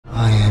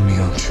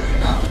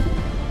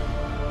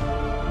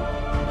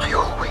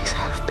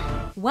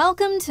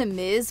Welcome to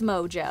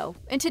MsMojo,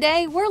 and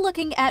today we're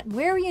looking at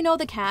where you know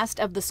the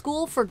cast of The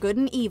School for Good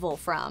and Evil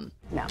from.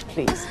 Now,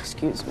 please,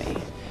 excuse me.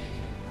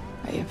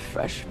 I have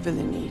fresh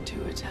villainy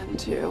to attend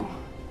to.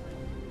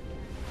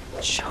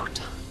 Showtime.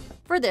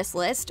 For this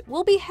list,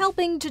 we'll be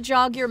helping to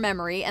jog your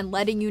memory and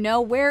letting you know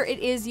where it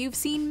is you've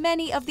seen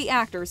many of the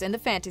actors in the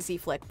fantasy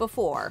flick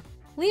before.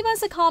 Leave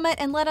us a comment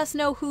and let us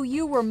know who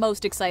you were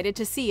most excited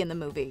to see in the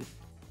movie.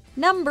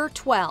 Number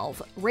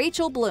 12,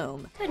 Rachel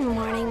Bloom. Good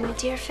morning, my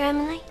dear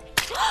family.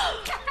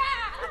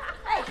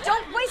 Hey,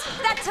 don't waste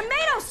that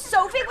tomato,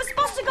 Sophie! It was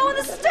supposed to go in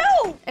the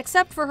stew!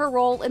 Except for her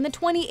role in the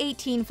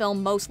 2018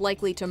 film Most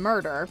Likely to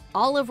Murder,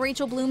 all of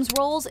Rachel Bloom's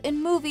roles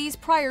in movies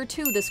prior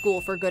to The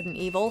School for Good and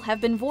Evil have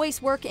been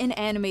voice work in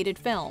animated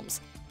films.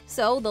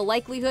 So the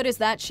likelihood is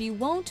that she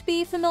won't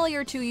be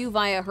familiar to you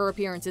via her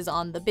appearances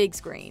on the big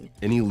screen.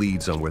 Any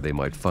leads on where they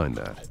might find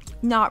that?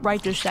 Not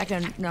right this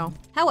second, no.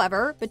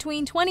 However,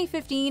 between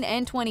 2015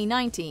 and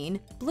 2019,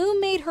 Bloom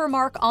made her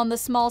mark on the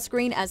small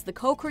screen as the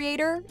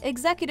co-creator,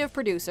 executive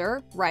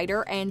producer,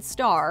 writer, and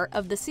star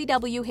of the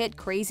CW hit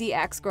Crazy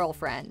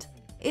Ex-Girlfriend.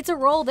 It's a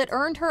role that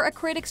earned her a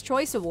Critics'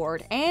 Choice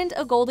Award and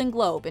a Golden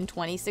Globe in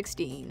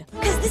 2016.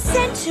 'Cause the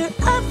center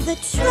of the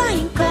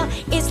triangle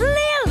is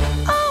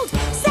little, old,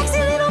 sexy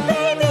little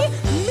baby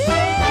me.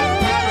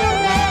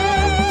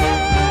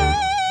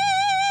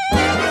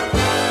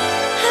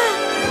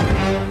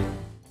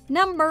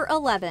 Number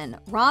 11,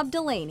 Rob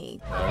Delaney.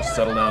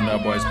 Settle down now,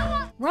 boys.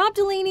 Rob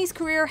Delaney's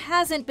career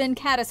hasn't been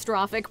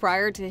catastrophic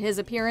prior to his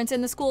appearance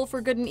in The School for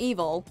Good and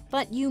Evil,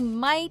 but you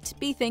might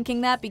be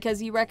thinking that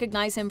because you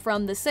recognize him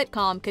from the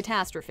sitcom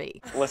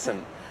Catastrophe.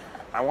 Listen,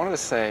 I wanted to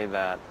say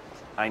that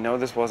I know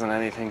this wasn't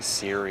anything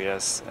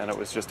serious and it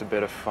was just a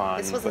bit of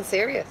fun. This wasn't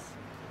serious.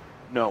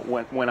 No,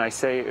 when I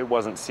say it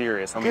wasn't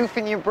serious, I'm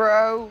Goofing you,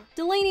 bro.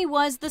 Delaney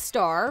was the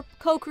star,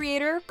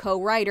 co-creator,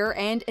 co-writer,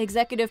 and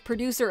executive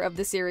producer of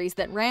the series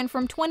that ran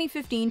from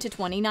 2015 to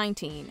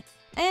 2019.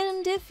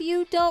 And if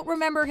you don't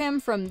remember him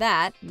from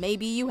that,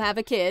 maybe you have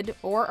a kid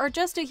or are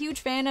just a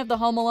huge fan of the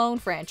Home Alone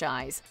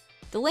franchise.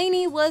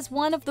 Delaney was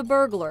one of the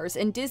burglars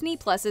in Disney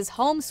Plus's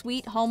Home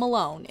Sweet Home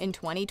Alone in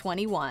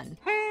 2021.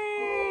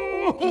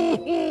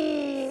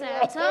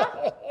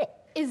 Santa?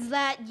 Is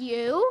that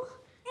you?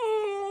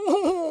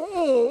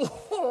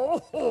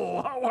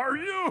 How are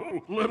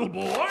you, little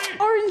boy?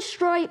 Orange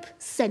stripe,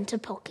 center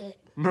pocket.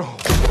 No.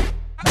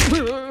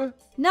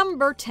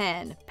 Number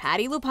 10,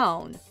 Patti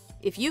LuPone.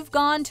 If you've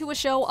gone to a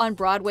show on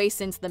Broadway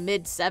since the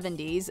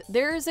mid-70s,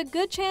 there's a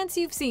good chance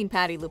you've seen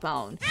Patti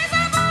LuPone.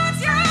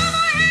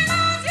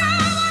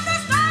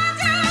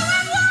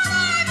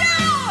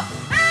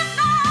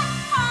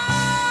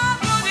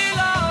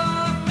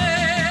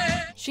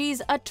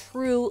 She's a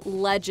true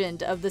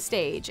legend of the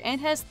stage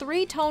and has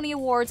 3 Tony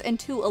Awards and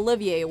 2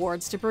 Olivier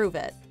Awards to prove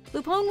it.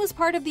 LuPone was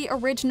part of the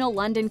original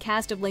London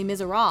cast of Les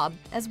Miserables,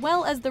 as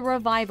well as the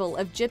revival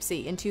of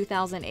Gypsy in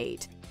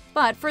 2008.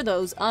 But for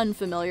those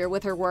unfamiliar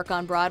with her work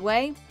on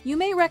Broadway, you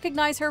may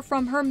recognize her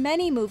from her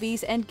many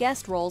movies and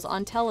guest roles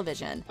on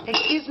television.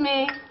 Excuse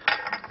me.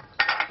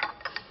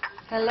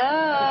 Hello?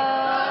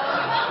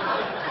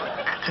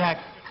 Jack,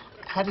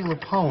 Patti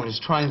LuPone is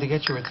trying to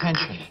get your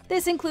attention.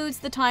 This includes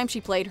the time she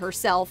played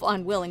herself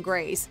on Will and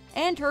Grace,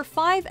 and her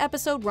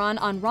 5-episode run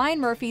on Ryan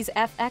Murphy's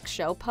FX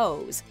show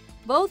Pose.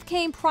 Both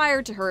came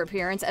prior to her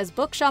appearance as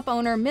bookshop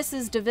owner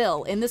Mrs.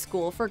 DeVille in The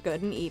School for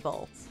Good and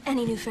Evil.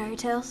 Any new fairy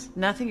tales?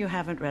 Nothing you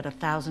haven't read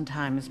 1,000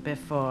 times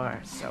before,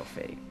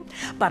 Sophie.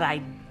 But I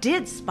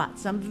did spot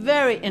some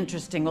very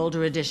interesting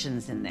older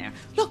editions in there.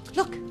 Look,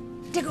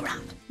 dig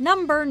around.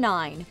 Number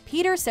 9,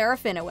 Peter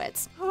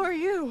Serafinowicz. Who are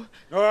you?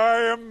 I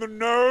am the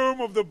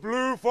gnome of the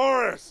Blue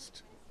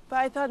Forest. But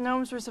I thought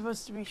gnomes were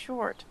supposed to be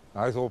short.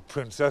 I thought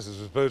princesses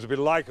were supposed to be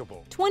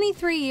likable.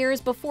 23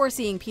 years before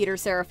seeing Peter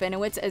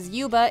Serafinowicz as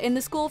Yuba in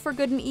The School for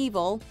Good and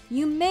Evil,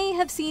 you may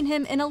have seen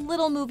him in a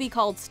little movie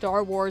called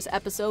Star Wars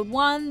Episode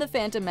 1: The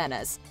Phantom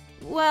Menace.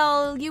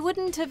 Well, you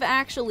wouldn't have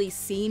actually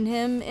seen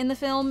him in the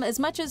film as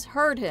much as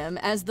heard him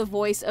as the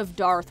voice of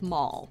Darth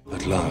Maul.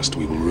 At last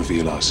we will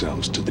reveal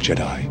ourselves to the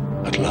Jedi.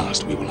 At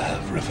last we will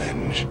have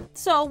revenge.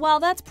 So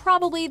while that's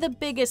probably the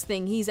biggest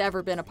thing he's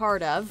ever been a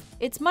part of,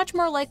 it's much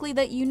more likely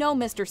that you know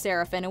Mr.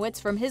 Serafinowicz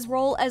from his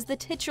role as the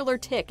titular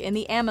Tick in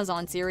the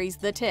Amazon series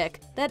The Tick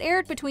that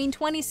aired between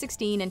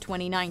 2016 and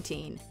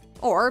 2019.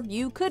 Or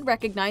you could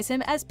recognize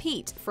him as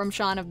Pete from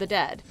Shaun of the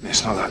Dead.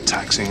 It's not that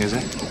taxing, is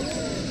it?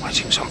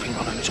 Writing something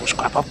on a little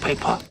scrap of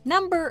paper.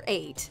 Number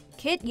 8,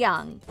 Kit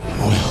Young.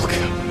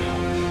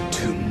 Welcome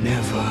to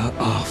Never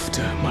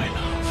After, my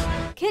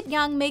love. Kit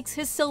Young makes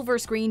his silver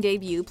screen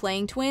debut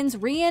playing twins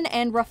Rian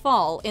and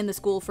Rafal in The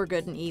School for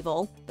Good and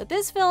Evil, but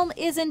this film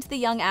isn't the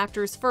young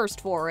actor's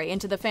first foray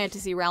into the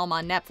fantasy realm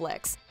on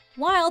Netflix.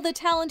 While the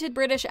talented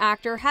British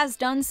actor has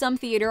done some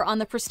theater on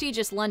the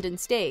prestigious London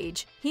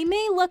stage, he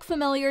may look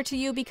familiar to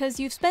you because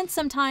you've spent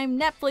some time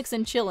Netflix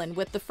and chillin'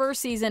 with the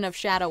first season of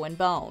Shadow and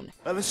Bone.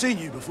 Haven't seen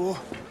you before.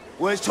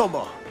 Where's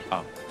Tomo?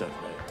 Oh, don't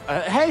know.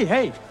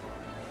 Hey!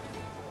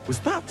 Was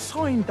that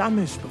sign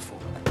damaged before?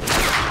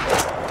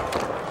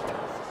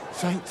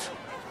 Saints,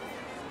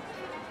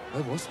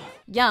 Where was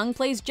I? Yeoh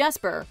plays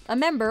Jesper, a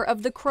member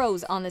of the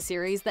Crows on the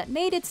series that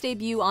made its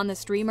debut on the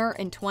streamer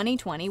in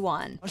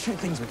 2021. I shoot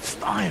things with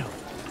style.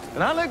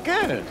 And I look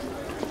good.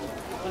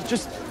 Let's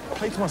just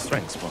play to my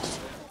strengths, boss.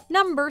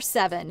 Number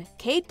 7.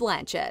 Cate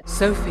Blanchett.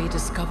 Sophie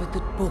discovered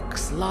that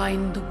books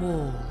lined the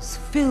walls,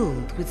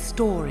 filled with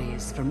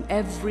stories from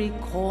every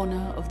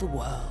corner of the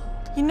world.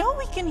 You know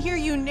we can hear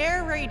you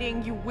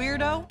narrating, you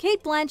weirdo.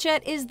 Cate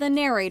Blanchett is the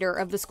narrator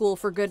of The School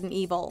for Good and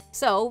Evil,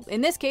 so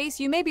in this case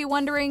you may be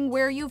wondering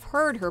where you've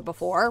heard her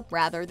before,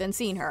 rather than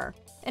seen her.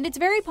 And it's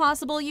very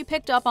possible you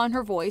picked up on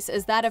her voice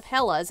as that of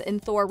Hela's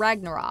in Thor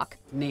Ragnarok.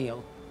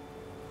 Neil.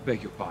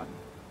 Beg your pardon.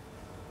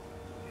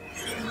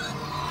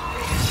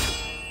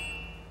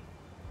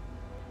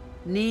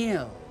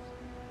 Neil.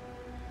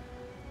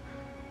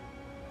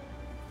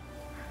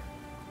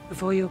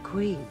 Before your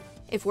queen.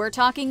 If we're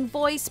talking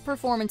voice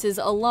performances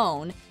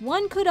alone,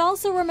 one could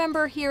also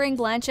remember hearing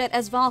Blanchett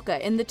as Valka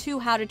in the 2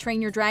 How to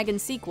Train Your Dragon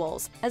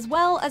sequels, as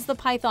well as the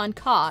Python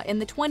Ka in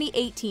the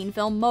 2018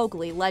 film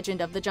Mowgli: Legend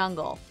of the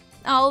Jungle.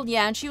 Oh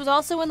yeah, and she was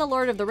also in the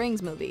Lord of the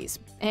Rings movies.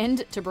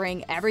 And to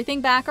bring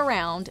everything back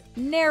around,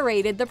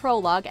 narrated the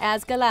prologue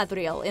as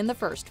Galadriel in the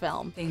first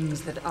film.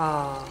 Things that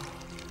are,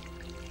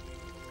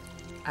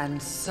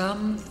 and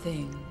some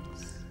things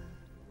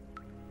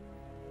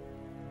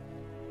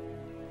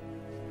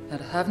that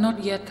have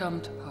not yet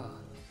come to pass.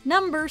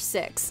 Number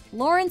 6.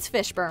 Lawrence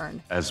Fishburne.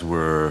 As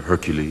were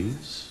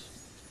Hercules,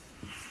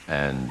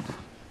 and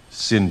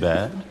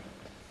Sinbad,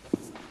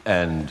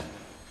 and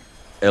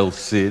El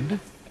Cid,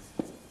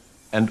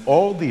 and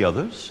all the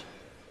others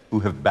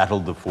who have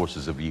battled the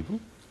forces of evil.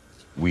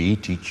 We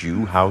teach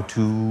you how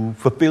to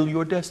fulfill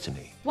your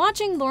destiny.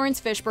 Watching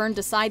Lawrence Fishburne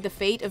decide the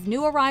fate of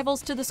new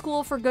arrivals to the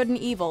School for Good and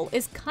Evil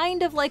is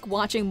kind of like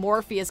watching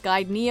Morpheus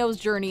guide Neo's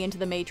journey into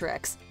the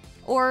Matrix.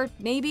 Or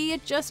maybe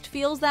it just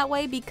feels that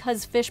way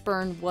because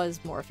Fishburne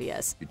was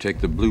Morpheus. You take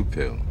the blue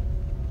pill,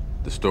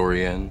 the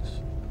story ends,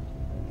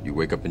 you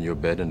wake up in your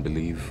bed and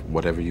believe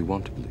whatever you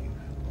want to believe.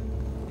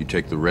 You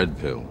take the red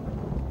pill,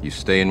 you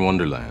stay in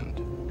Wonderland,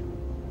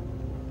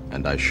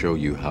 and I show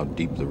you how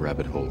deep the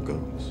rabbit hole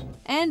goes.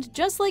 And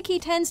just like he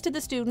tends to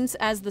the students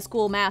as the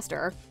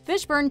schoolmaster,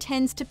 Fishburne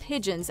tends to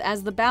pigeons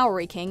as the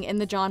Bowery King in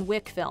the John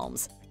Wick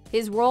films.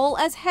 His role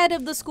as head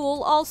of the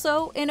school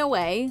also, in a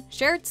way,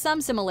 shared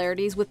some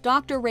similarities with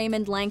Dr.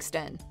 Raymond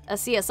Langston, a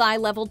CSI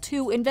Level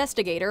 2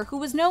 investigator who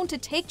was known to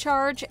take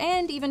charge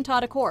and even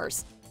taught a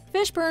course.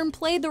 Fishburne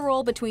played the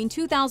role between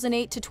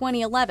 2008 to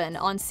 2011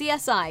 on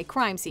CSI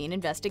Crime Scene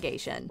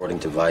Investigation.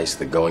 According to Vice,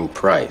 the going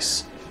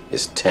price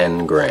is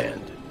 10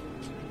 grand.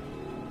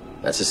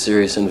 That's a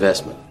serious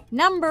investment.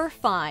 Number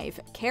 5.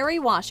 Kerry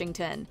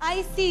Washington.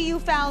 I see you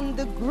found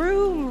the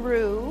groom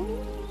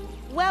room.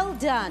 Well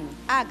done,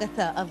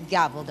 Agatha of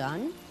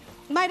Gavaldon.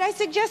 Might I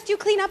suggest you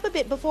clean up a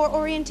bit before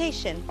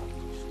orientation?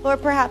 Or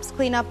perhaps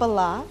clean up a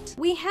lot?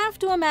 We have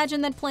to imagine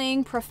that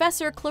playing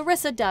Professor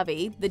Clarissa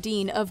Dovey, the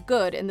Dean of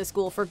Good in the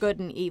School for Good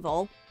and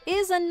Evil,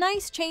 is a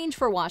nice change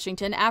for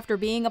Washington after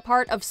being a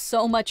part of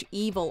so much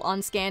evil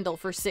on Scandal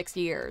for 6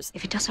 years.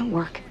 If it doesn't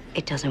work,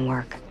 it doesn't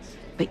work.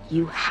 But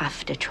you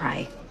have to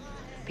try.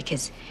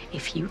 Because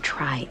if you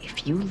try,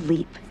 if you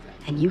leap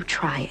and you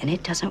try and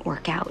it doesn't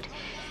work out,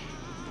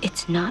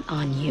 it's not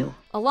on you.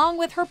 Along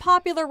with her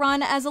popular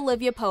run as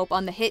Olivia Pope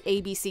on the hit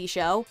ABC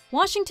show,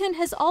 Washington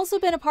has also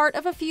been a part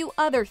of a few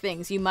other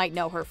things you might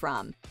know her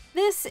from.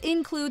 This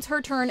includes her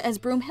turn as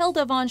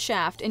Broomhilda von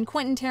Shaft in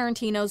Quentin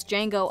Tarantino's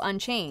Django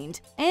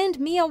Unchained,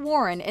 and Mia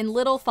Warren in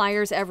Little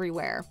Fires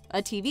Everywhere,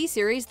 a TV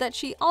series that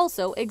she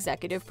also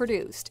executive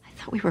produced. I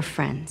thought we were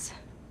friends.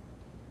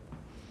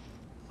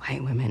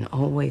 White women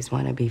always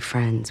want to be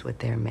friends with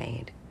their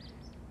maid.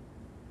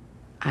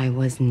 I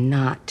was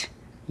not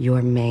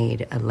your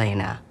maid,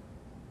 Elena,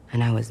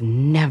 and I was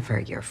never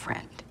your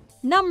friend.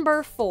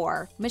 Number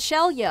 4.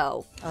 Michelle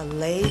Yeoh. A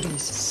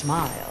lady's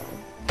smile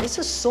is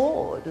a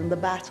sword in the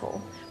battle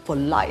for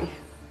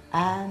life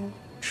and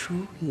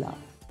true love.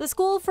 The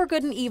School for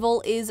Good and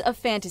Evil is a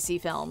fantasy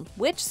film,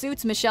 which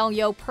suits Michelle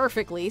Yeoh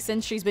perfectly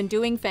since she's been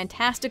doing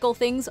fantastical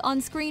things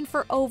on screen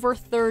for over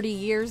 30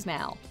 years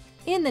now.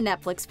 In the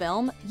Netflix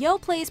film, Yeoh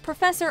plays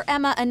Professor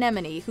Emma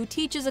Anemone, who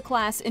teaches a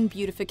class in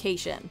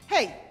beautification.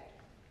 Hey,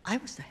 I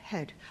was the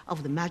head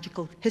of the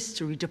magical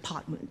history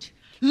department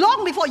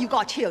long before you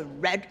got here,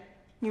 Red.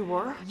 You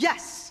were?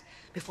 Yes,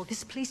 before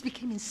this place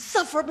became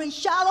insufferably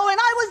shallow and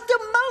I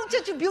was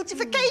demoted to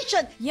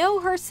beautification.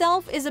 Yeoh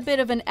herself is a bit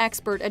of an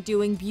expert at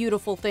doing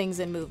beautiful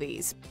things in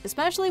movies,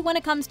 especially when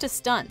it comes to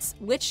stunts,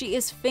 which she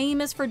is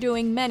famous for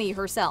doing many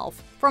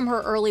herself, from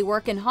her early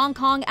work in Hong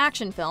Kong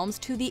action films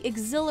to the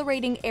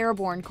exhilarating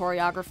airborne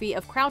choreography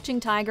of Crouching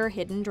Tiger,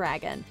 Hidden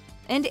Dragon.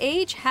 And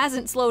age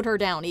hasn't slowed her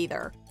down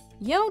either.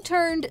 Yeoh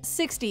turned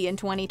 60 in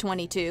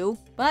 2022,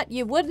 but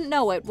you wouldn't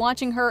know it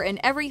watching her in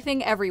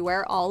Everything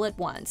Everywhere All at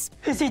Once.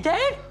 Is he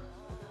dead?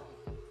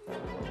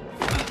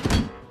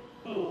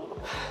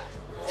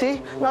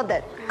 See? Not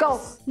dead. Go.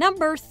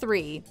 Number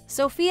 3.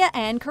 Sophia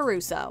Ann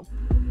Caruso.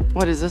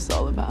 What is this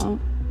all about?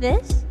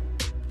 This?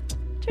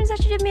 Turns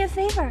out you did me a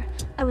favor.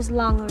 I was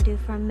long overdue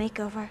for a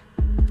makeover.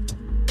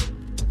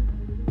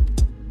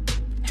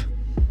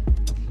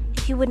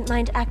 you wouldn't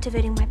mind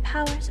activating my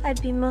powers,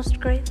 I'd be most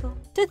grateful.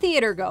 To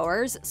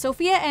theatergoers,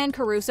 Sophia Ann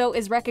Caruso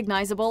is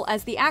recognizable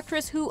as the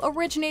actress who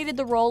originated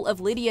the role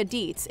of Lydia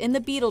Dietz in the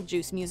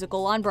Beetlejuice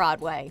musical on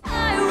Broadway.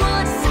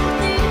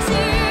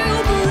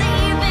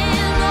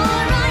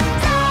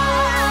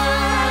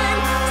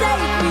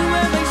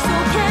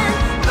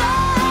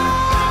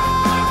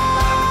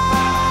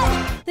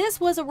 This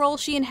was a role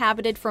she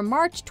inhabited from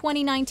March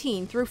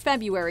 2019 through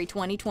February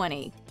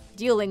 2020.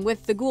 Dealing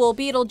with the ghoul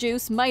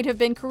Beetlejuice might have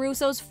been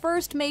Caruso's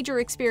first major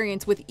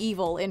experience with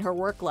evil in her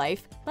work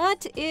life,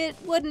 but it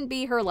wouldn't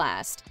be her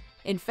last.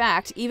 In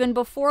fact, even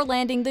before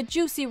landing the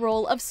juicy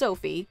role of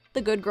Sophie,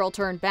 the good girl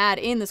turned bad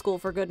in The School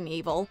for Good and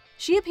Evil,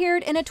 she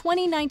appeared in a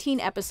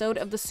 2019 episode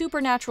of the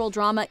supernatural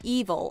drama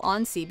Evil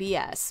on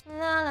CBS.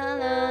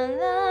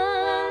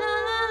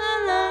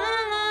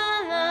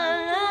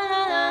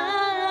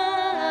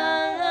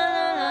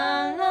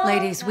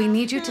 Ladies, we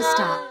need you to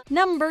stop.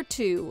 Number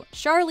 2.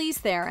 Charlize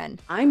Theron.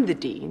 I'm the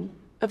dean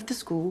of the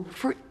School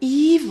for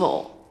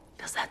Evil.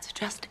 Does that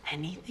suggest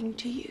anything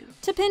to you?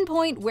 To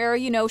pinpoint where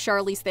you know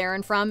Charlize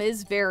Theron from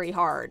is very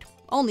hard,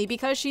 only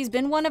because she's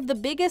been one of the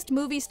biggest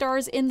movie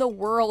stars in the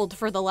world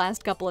for the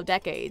last couple of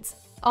decades.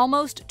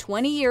 Almost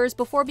 20 years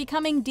before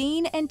becoming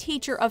dean and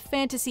teacher of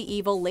fantasy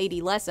evil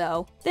Lady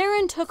Lesso,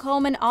 Theron took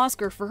home an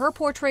Oscar for her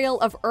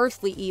portrayal of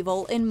earthly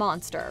evil in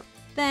Monster.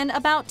 Then,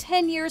 about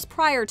 10 years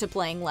prior to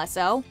playing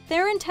Lesso,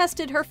 Theron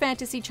tested her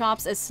fantasy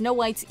chops as Snow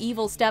White's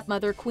evil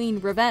stepmother Queen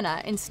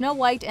Ravenna in Snow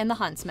White and the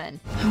Huntsman.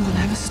 I will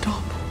never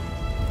stop.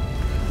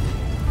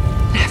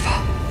 Never.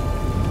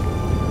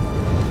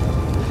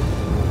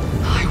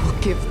 I will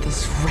give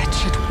this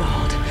wretched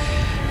world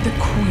the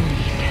queen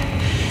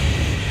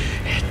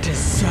it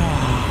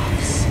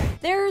deserves.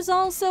 There's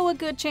also a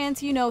good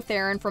chance you know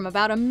Theron from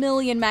about 1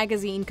 million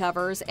magazine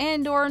covers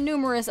and/or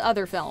numerous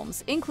other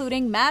films,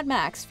 including Mad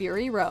Max: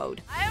 Fury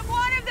Road. I am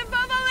one of the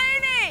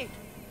Bummelini!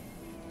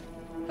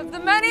 Of the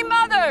many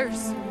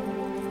mothers!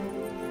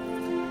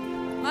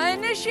 My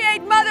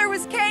initiate mother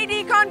was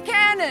K.D.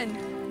 Concannon.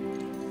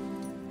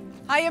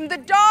 I am the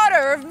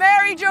daughter of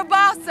Mary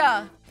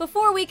Jobasa.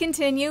 Before we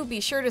continue,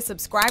 be sure to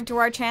subscribe to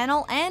our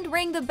channel and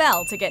ring the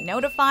bell to get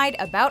notified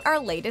about our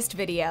latest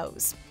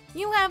videos.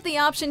 You have the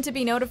option to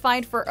be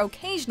notified for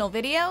occasional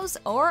videos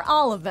or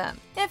all of them.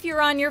 If you're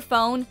on your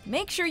phone,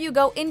 make sure you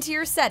go into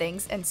your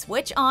settings and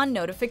switch on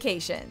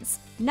notifications.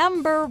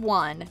 Number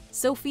 1.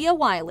 Sophia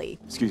Wiley.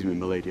 Excuse me,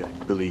 milady, I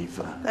believe...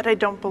 That I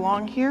don't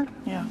belong here?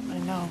 Yeah, I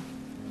know.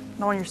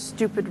 Not on your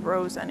stupid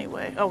rose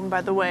anyway. Oh, and by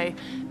the way,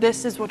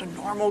 this is what a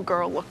normal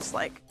girl looks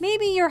like.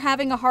 Maybe you're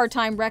having a hard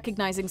time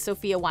recognizing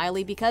Sophia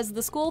Wiley because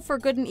The School for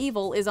Good and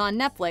Evil is on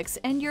Netflix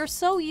and you're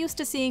so used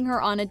to seeing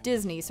her on a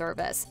Disney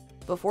service.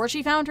 Before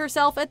she found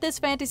herself at this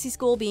fantasy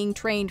school being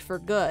trained for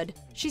good,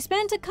 she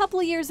spent a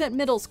couple years at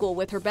middle school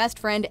with her best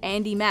friend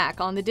Andy Mack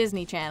on the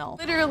Disney Channel.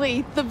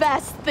 Literally the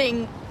best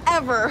thing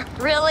ever.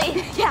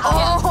 Really? Yeah.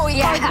 Oh,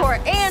 yeah.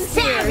 Hardcore and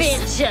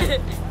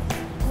savage.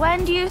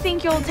 When do you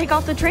think you'll take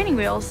off the training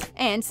wheels?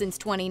 And since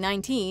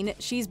 2019,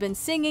 she's been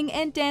singing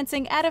and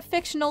dancing at a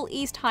fictional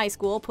East High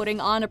School,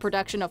 putting on a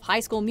production of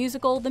High School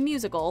Musical: The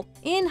Musical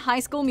in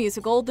High School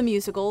Musical: The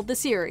Musical: The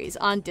Series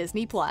on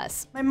Disney+.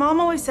 My mom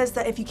always says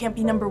that if you can't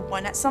be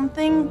 #1 at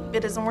something,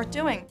 it isn't worth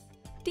doing.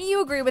 Do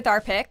you agree with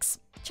our picks?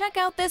 Check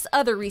out this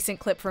other recent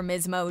clip from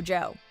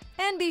MsMojo.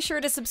 And be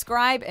sure to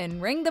subscribe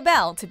and ring the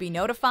bell to be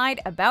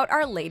notified about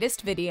our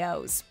latest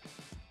videos.